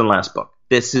first and last book.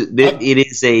 It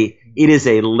is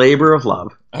a labor of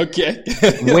love. Okay.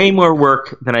 Way more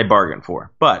work than I bargained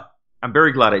for, but I'm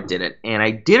very glad I did it. And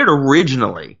I did it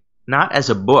originally not as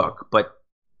a book, but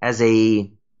as I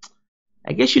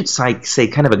guess you'd say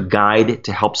kind of a guide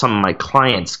to help some of my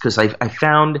clients, because I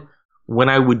found when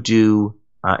I would do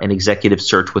an executive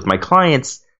search with my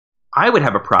clients, I would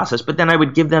have a process, but then I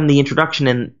would give them the introduction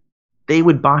and they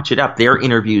would botch it up. Their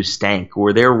interviews stank,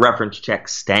 or their reference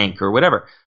checks stank, or whatever.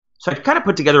 So I kind of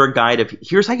put together a guide of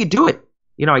here's how you do it.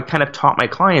 I kind of taught my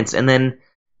clients, and then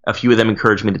a few of them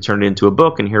encouraged me to turn it into a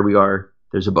book, and here we are.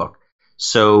 There's a book.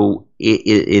 So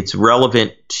it's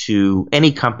relevant to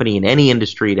any company in any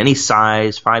industry at any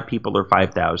size, 5 people or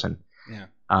 5,000. Yeah.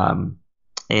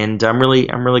 And I'm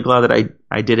really glad that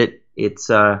I did it. It's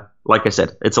like I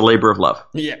said, it's a labor of love.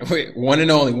 Yeah, wait, one and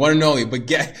only. But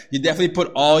you definitely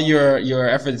put all your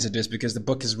effort into this because the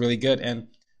book is really good. And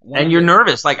you're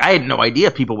nervous. Like, I had no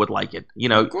idea people would like it.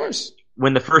 Of course.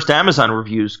 When the first Amazon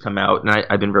reviews come out, and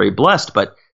I've been very blessed,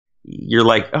 but you're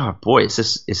like, oh boy, is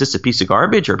this a piece of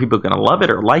garbage? Are people going to love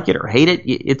it or like it or hate it?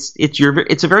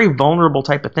 It's a very vulnerable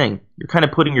type of thing. You're kind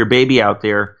of putting your baby out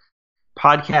there.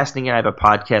 Podcasting, I have a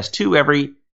podcast too.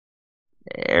 Every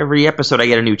episode I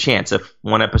get a new chance. If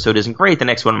one episode isn't great, the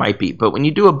next one might be. But when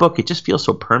you do a book, it just feels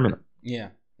so permanent. Yeah.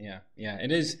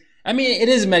 It is. I mean, it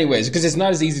is in many ways because it's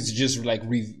not as easy to just like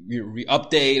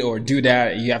re-update or do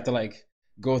that. You have to like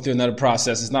go through another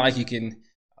process. It's not like you can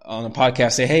on a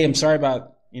podcast say, hey, I'm sorry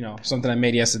about something I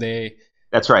made yesterday.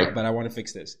 That's right. But I want to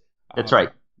fix this. That's right.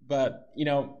 But,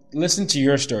 listen to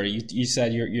your story. You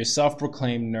said you're a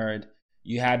self-proclaimed nerd.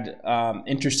 You had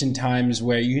interesting times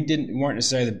where you weren't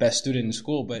necessarily the best student in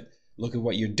school, but look at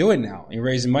what you're doing now. You're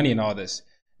raising money and all this.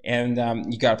 And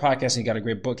you got a podcast and you got a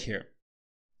great book here.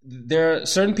 There are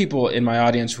certain people in my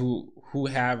audience who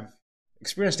have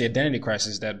experienced the identity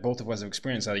crisis that both of us have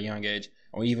experienced at a young age,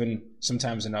 or even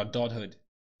sometimes in adulthood.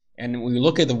 And when we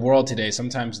look at the world today,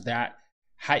 sometimes that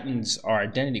heightens our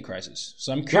identity crisis.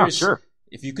 So I'm curious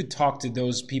if you could talk to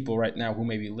those people right now who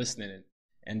may be listening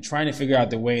and trying to figure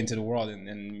out their way into the world,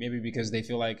 and maybe because they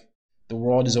feel like the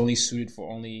world is only suited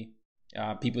for only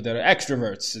people that are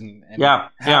extroverts and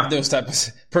have those types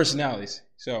of personalities.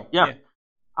 So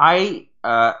I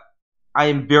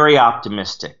am very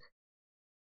optimistic,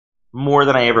 more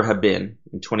than I ever have been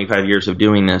in 25 years of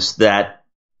doing this, that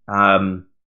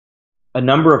a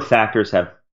number of factors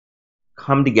have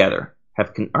come together,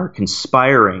 are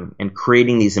conspiring and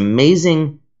creating these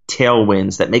amazing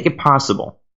tailwinds that make it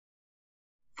possible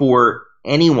for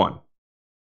anyone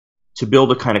to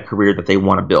build a kind of career that they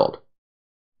want to build.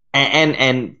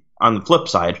 And on the flip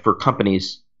side, for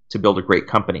companies to build a great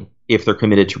company if they're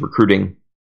committed to recruiting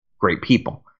great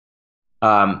people.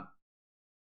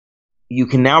 You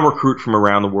can now recruit from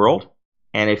around the world.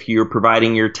 And if you're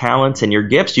providing your talents and your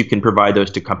gifts, you can provide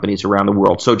those to companies around the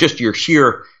world. So just your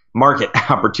sheer market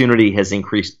opportunity has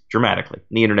increased dramatically.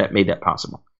 The internet made that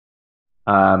possible.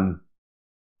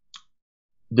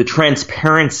 The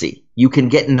transparency, you can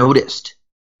get noticed.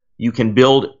 You can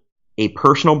build a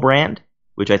personal brand,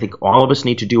 which I think all of us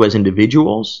need to do as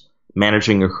individuals,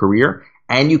 managing a career.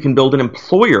 And you can build an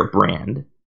employer brand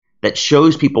that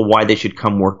shows people why they should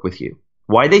come work with you,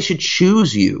 why they should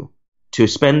choose you to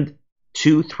spend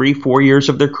 2, 3, 4 years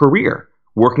of their career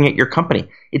working at your company.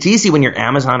 It's easy when you're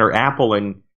Amazon or Apple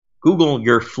and Google,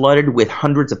 you're flooded with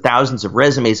hundreds of thousands of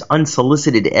resumes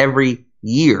unsolicited every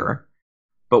year.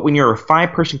 But when you're a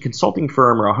 5-person consulting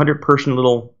firm or a 100-person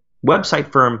little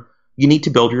website firm, you need to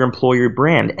build your employer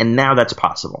brand. And now that's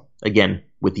possible. Again,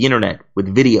 with the internet,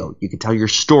 with video, you can tell your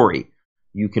story.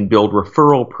 You can build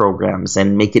referral programs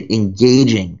and make it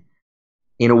engaging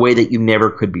in a way that you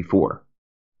never could before.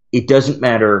 It doesn't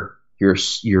matter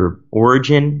your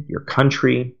origin, your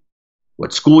country,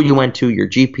 what school you went to, your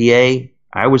GPA.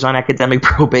 I was on academic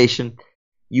probation.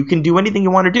 You can do anything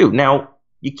you want to do. Now,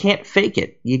 you can't fake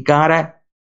it. You gotta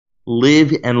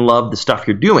live and love the stuff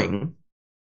you're doing.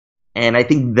 And I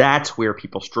think that's where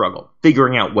people struggle,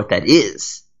 figuring out what that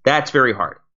is. That's very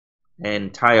hard.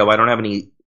 And Tayo, I don't have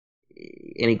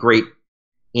any great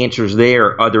answers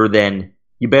there other than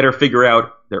you better figure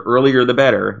out the earlier the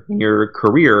better in your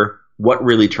career what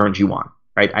really turns you on,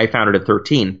 right? I found it at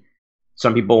 13.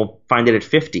 Some people find it at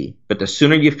 50, but the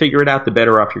sooner you figure it out, the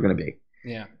better off you're going to be.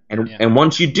 Yeah. And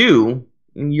once you do,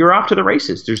 you're off to the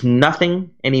races. There's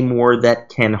nothing anymore that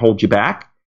can hold you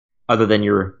back other than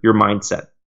your mindset,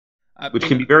 which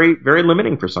can be very, very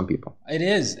limiting for some people. It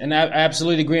is. And I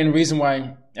absolutely agree. And the reason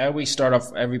why I always start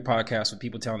off every podcast with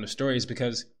people telling their stories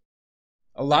because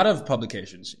a lot of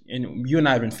publications, and you and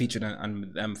I have been featured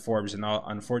on Forbes and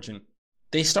on Fortune,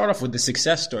 they start off with the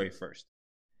success story first.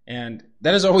 And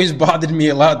that has always bothered me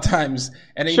a lot of times.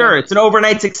 And sure, it's an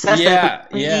overnight success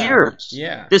for years.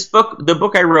 Yeah. This book, the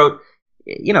book I wrote,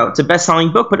 it's a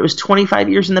best-selling book, but it was 25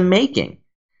 years in the making.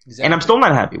 Exactly. And I'm still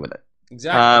not happy with it.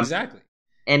 Exactly.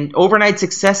 And overnight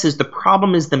successes, the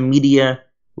problem is the media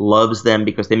loves them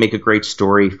because they make a great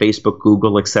story, Facebook,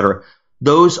 Google, etc.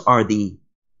 Those are the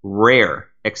rare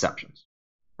exceptions,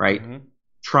 right? Mm-hmm.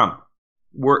 Trump,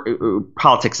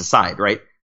 politics aside, right?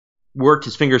 Worked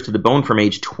his fingers to the bone from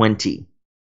age 20.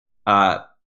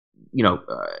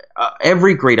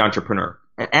 Every great entrepreneur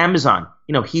at Amazon,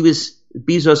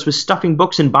 Bezos was stuffing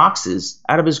books in boxes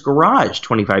out of his garage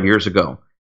 25 years ago.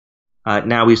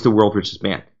 Now he's the world's richest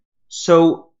man.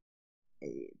 So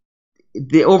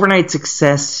the overnight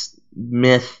success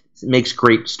myth makes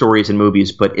great stories and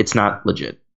movies, but it's not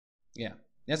legit. Yeah,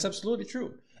 that's absolutely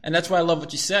true. And that's why I love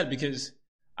what you said, because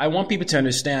I want people to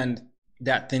understand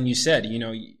that thing you said.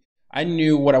 I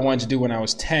knew what I wanted to do when I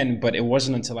was 10, but it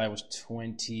wasn't until I was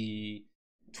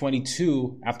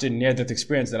 22 after near-death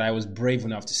experience that I was brave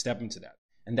enough to step into that.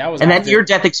 And that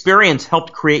near-death experience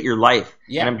helped create your life.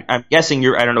 Yeah. And I'm guessing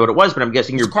I don't know what it was, but I'm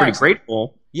guessing you're pretty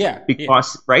grateful. Yeah.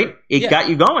 Because, right? It got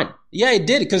you going. Yeah, it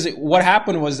did. Because what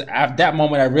happened was at that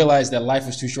moment I realized that life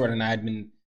was too short and I'd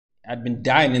been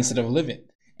dying instead of living.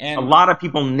 And a lot of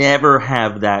people never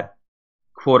have that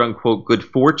quote unquote good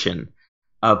fortune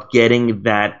of getting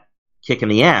that kick in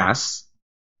the ass,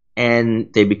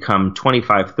 and they become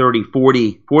 25, 30,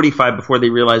 40, 45 before they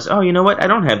realize, oh, you know what? I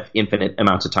don't have infinite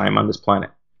amounts of time on this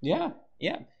planet. Yeah.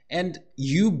 And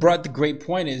you brought the great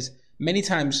point is many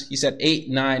times you said 8,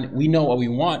 9, we know what we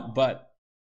want, but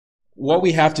what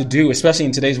we have to do, especially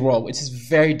in today's world, which is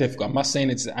very difficult. I'm not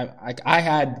saying I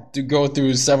had to go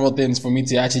through several things for me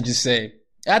to actually just say,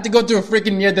 I had to go through a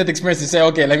freaking near-death experience to say,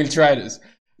 okay, let me try this.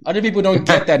 Other people don't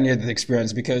get that near-death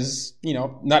experience because,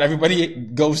 not everybody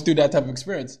goes through that type of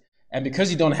experience. And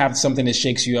because you don't have something that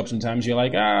shakes you up sometimes, you're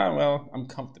like, I'm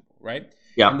comfortable, right?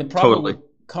 Yeah, and the problem totally.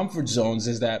 with comfort zones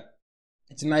is that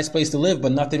it's a nice place to live,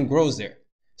 but nothing grows there.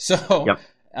 So,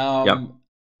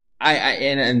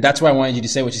 and that's why I wanted you to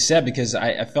say what you said, because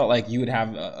I felt like you would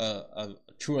have a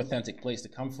true, authentic place to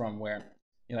come from where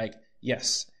you're like,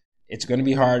 yes, it's going to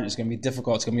be hard. It's going to be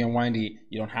difficult. It's going to be unwindy.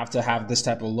 You don't have to have this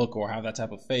type of look or have that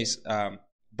type of face.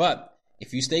 But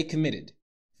if you stay committed,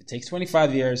 if it takes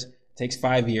 25 years, it takes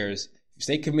 5 years, if you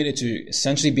stay committed to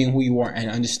essentially being who you are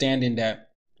and understanding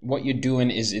that what you're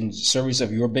doing is in service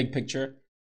of your big picture,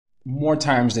 more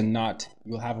times than not,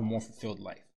 you'll have a more fulfilled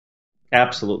life.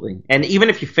 Absolutely. And even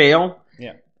if you fail,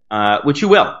 which you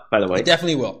will, by the way. I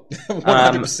definitely will.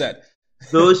 100%.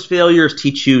 Those failures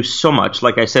teach you so much.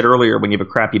 Like I said earlier, when you have a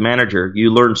crappy manager, you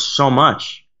learn so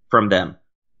much from them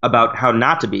about how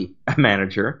not to be a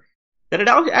manager that it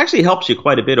actually helps you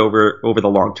quite a bit over the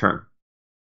long term.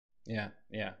 Yeah,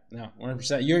 no,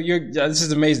 100%. This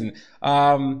is amazing.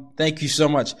 Thank you so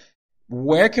much.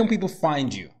 Where can people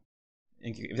find you?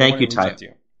 Thank you, Ty.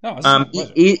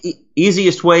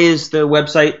 Easiest way is the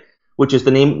website, which is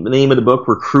the name of the book,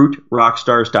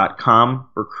 recruitrockstars.com,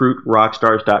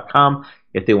 recruitrockstars.com.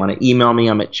 If they want to email me,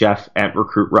 I'm at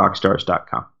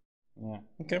jeff@recruitrockstars.com. Yeah.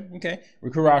 Okay.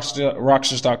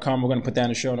 recruitrockstars.com. We're going to put that in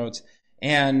the show notes.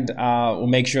 And we'll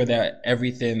make sure that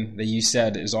everything that you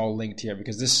said is all linked here,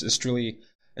 because this is truly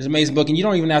an amazing book. And you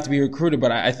don't even have to be a recruiter,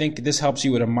 but I think this helps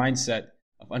you with a mindset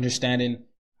of understanding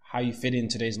how you fit in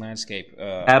today's landscape.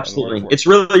 Absolutely. It's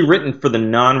really written for the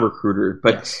non-recruiter.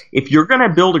 But yes, if you're going to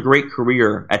build a great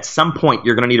career, at some point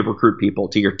you're going to need to recruit people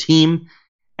to your team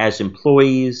as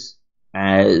employees,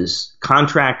 as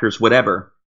contractors,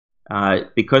 whatever.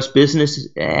 Because business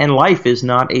and life is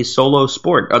not a solo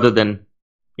sport, other than,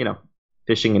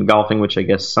 fishing and golfing, which I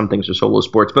guess some things are solo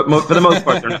sports. But for the most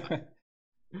part, they're not.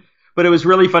 But it was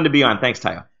really fun to be on. Thanks,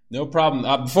 Tayo. No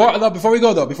problem. Before we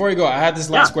go, I had this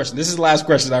last question. This is the last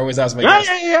question I always ask my guests.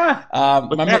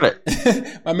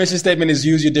 My mission statement is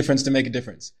use your difference to make a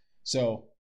difference. So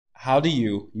how do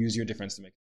you use your difference to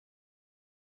make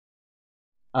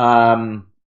a difference?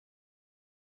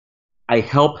 I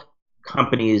help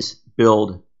companies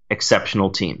build exceptional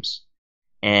teams,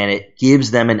 and it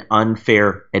gives them an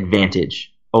unfair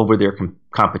advantage over their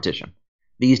competition.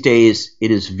 These days,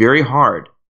 it is very hard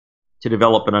to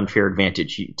develop an unfair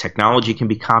advantage. Technology can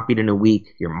be copied in a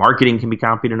week. Your marketing can be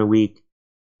copied in a week.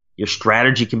 Your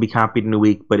strategy can be copied in a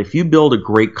week. But if you build a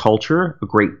great culture, a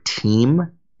great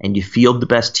team, and you field the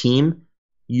best team,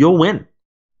 you'll win.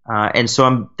 And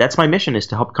so that's my mission, is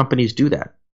to help companies do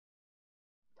that.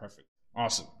 Perfect.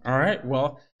 Awesome. All right.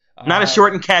 Well, not as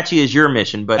short and catchy as your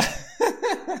mission, but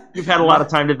you've had a lot of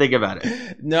time to think about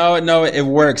it. No, it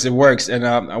works. It works. And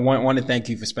I want to thank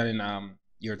you for spending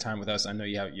your time with us. I know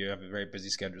you have a very busy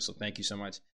schedule, so thank you so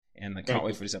much. And I can't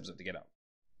wait for this episode to get out.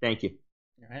 Thank you.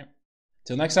 All right.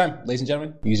 Till next time, ladies and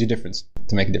gentlemen, use your difference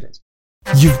to make a difference.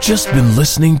 You've just been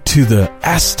listening to the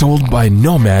As Told by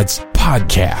Nomads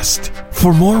podcast.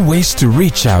 For more ways to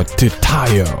reach out to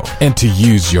Tayo and to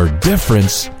use your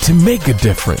difference to make a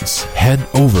difference, head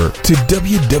over to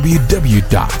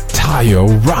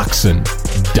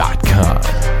www.tayorockson.com.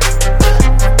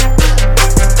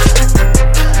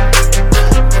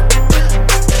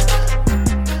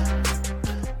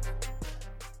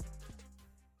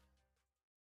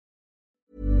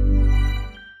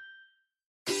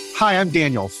 Hi, I'm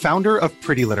Daniel, founder of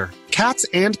Pretty Litter. Cats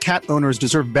and cat owners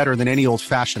deserve better than any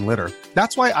old-fashioned litter.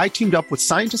 That's why I teamed up with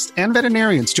scientists and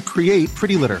veterinarians to create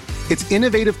Pretty Litter. Its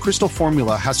innovative crystal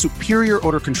formula has superior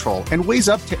odor control and weighs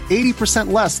up to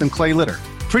 80% less than clay litter.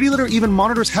 Pretty Litter even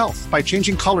monitors health by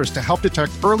changing colors to help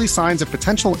detect early signs of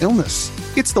potential illness.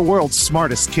 It's the world's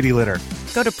smartest kitty litter.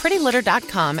 Go to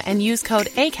prettylitter.com and use code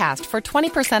ACAST for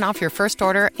 20% off your first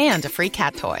order and a free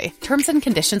cat toy. Terms and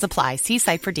conditions apply. See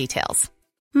site for details.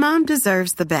 Mom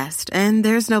deserves the best, and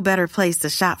there's no better place to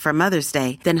shop for Mother's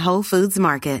Day than Whole Foods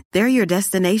Market. They're your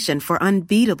destination for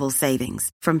unbeatable savings,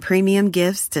 from premium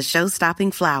gifts to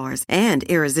show-stopping flowers and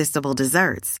irresistible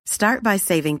desserts. Start by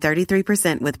saving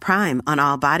 33% with Prime on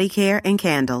all body care and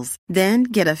candles. Then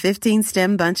get a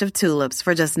 15-stem bunch of tulips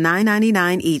for just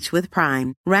 $9.99 each with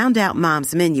Prime. Round out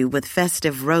Mom's menu with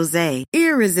festive rosé,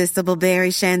 irresistible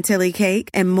berry chantilly cake,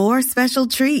 and more special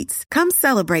treats. Come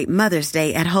celebrate Mother's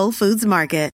Day at Whole Foods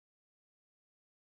Market.